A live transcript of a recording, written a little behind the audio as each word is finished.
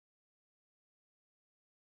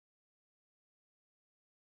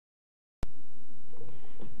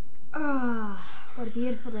Ah, what a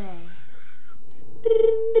beautiful day.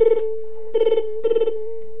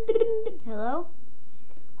 Hello?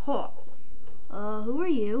 Huh. Who are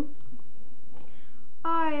you?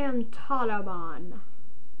 I am Telamon.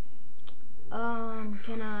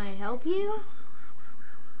 Can I help you?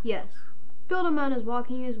 Yes. Builderman is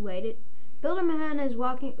walking his way to Builderman is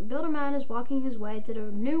walking his way to the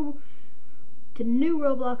new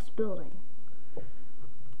Roblox building.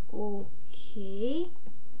 Okay.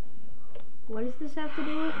 What does this have to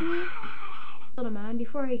do with me? Builderman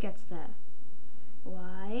before he gets there.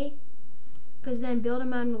 Why? Because then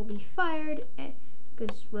Builderman will be fired.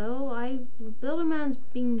 Because, well, Builderman's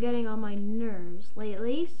been getting on my nerves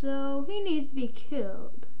lately, so he needs to be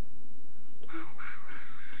killed.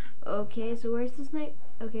 Okay, so where's the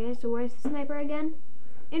sniper again?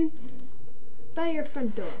 By your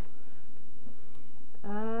front door.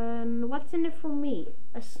 What's in it for me?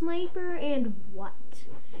 A sniper and what?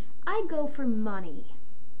 I go for money.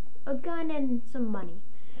 A gun and some money.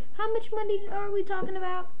 How much money are we talking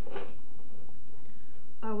about?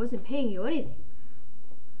 I wasn't paying you anything.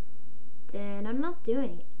 Then I'm not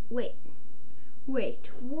doing it. Wait,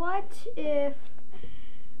 what if...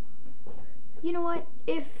 You know what?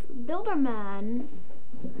 If Builderman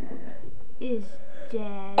is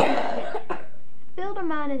dead...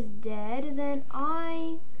 Builderman is dead, then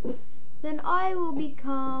I will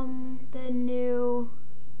become the new...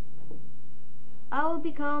 I will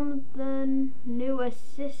become the new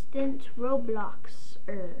assistant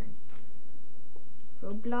Robloxer.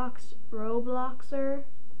 Robloxer?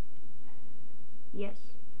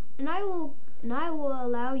 Yes. And I will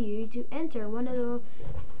allow you to enter one of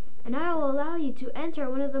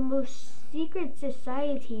the most secret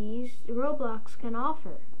societies Roblox can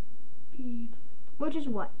offer. Which is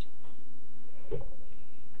what?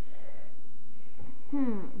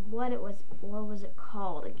 What was it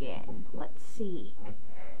called again? Let's see.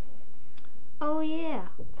 Oh yeah.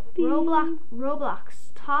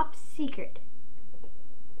 Roblox top secret.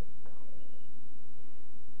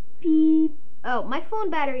 Beep. Oh, my phone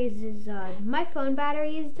battery is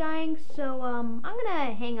dying, so I'm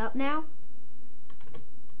gonna hang up now.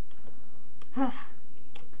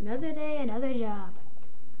 Another day, another job.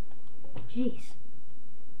 Jeez.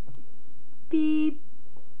 Beep.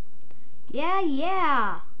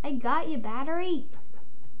 Yeah, I got you, battery.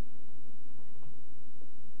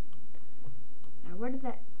 Now where did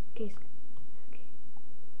that case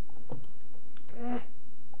go? Okay.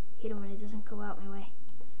 Hate it when it doesn't go out my way.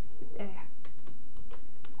 There.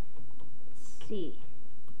 Let's see.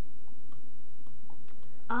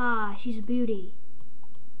 Ah, she's a beauty.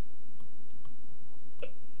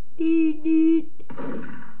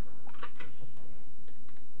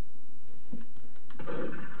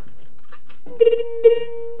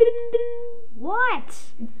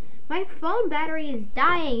 What? My phone battery is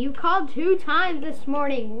dying. You called 2 times this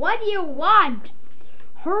morning. What do you want?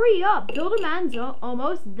 Hurry up. Builderman's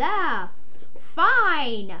almost there.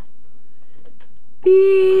 Fine.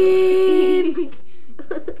 Beep.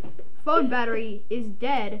 Phone battery is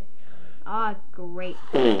dead. Ah, great.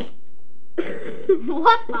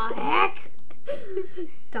 What the heck?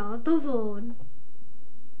 Stop the phone.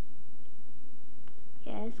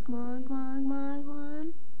 Yes, come on.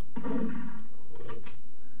 I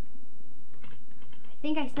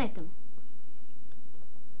think I sniped him.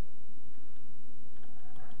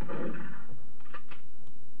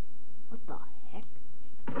 What the heck?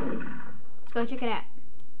 Let's go check it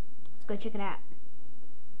out.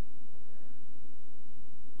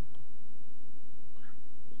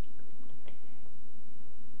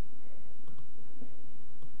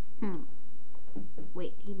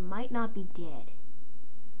 Wait, he might not be dead.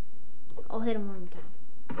 I'll hit him one more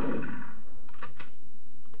time.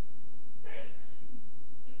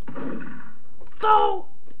 Go!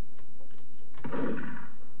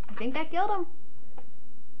 I think that killed him.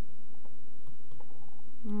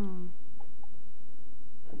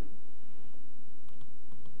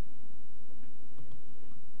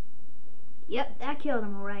 Yep, that killed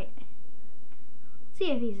him alright. Let's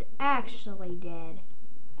see if he's actually dead.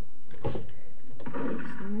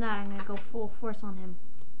 If not, I'm gonna go full force on him.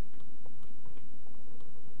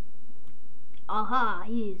 Aha,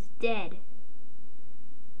 he is dead.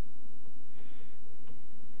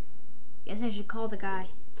 Guess I should call the guy.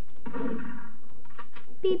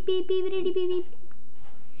 Beep, beep, beep, beep, beep, beep.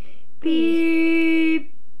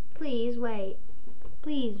 Beep. Please wait.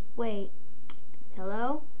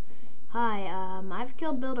 Hello? Hi, I've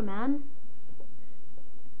killed Builderman.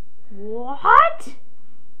 What?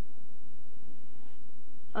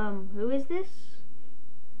 Who is this?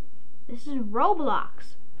 This is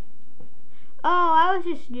Roblox. Oh, I was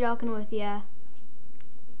just joking with ya.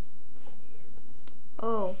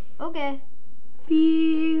 Oh, okay.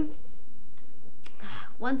 Beep.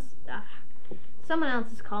 Once, someone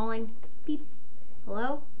else is calling. Beep.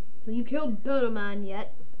 Hello? Have you killed builderman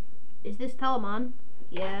yet? Is this telamon?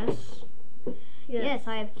 Yes. Yes,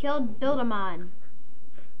 I have killed builderman.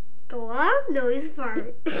 The loud noise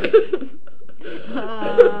part.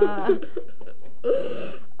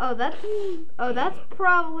 That's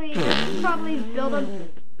probably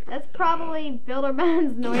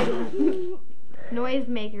builderman's noise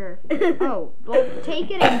maker. Oh, well,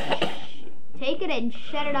 take it and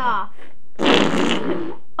shut it off.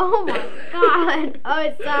 Oh my god!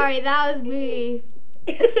 Oh, sorry, that was me.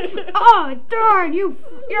 Oh darn! You're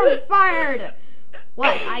fired.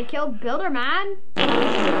 What? I killed builderman?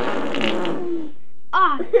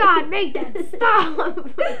 Oh god! Make that stop.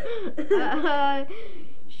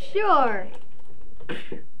 Sure.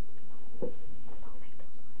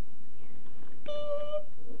 Beep.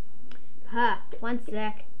 One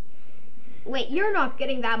sec. Wait, you're not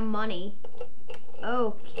getting that money.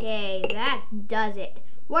 Okay, that does it.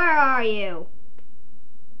 Where are you?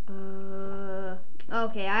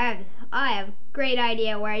 Okay, I have a great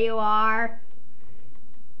idea where you are.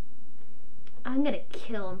 I'm gonna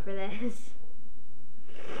kill him for this.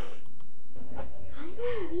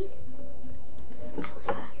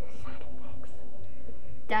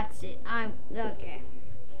 That's it. I'm okay.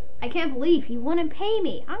 I can't believe he wouldn't pay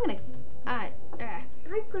me. I'm gonna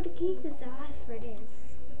kick his ass for this.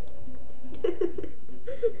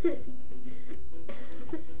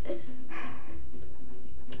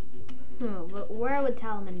 But where would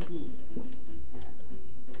telamon be?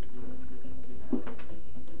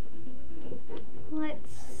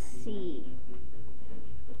 Let's see.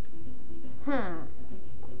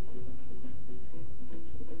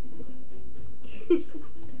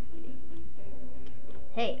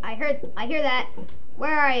 Hey, I hear that.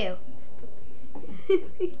 Where are you?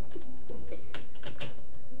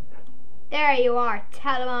 There you are,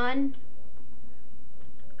 telamon.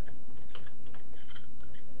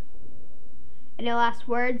 Any last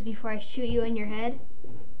words before I shoot you in your head?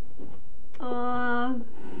 How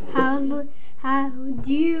do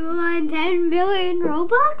you want 10 million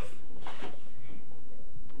Robux?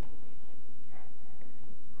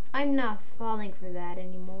 I'm not falling for that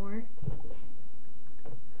anymore.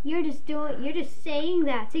 You're just saying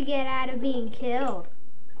that to get out of being killed.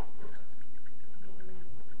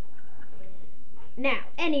 Now,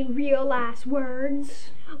 any real last words?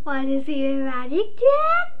 Want to see a magic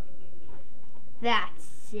trick?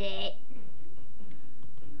 That's it.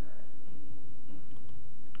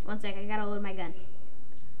 One sec, I gotta load my gun.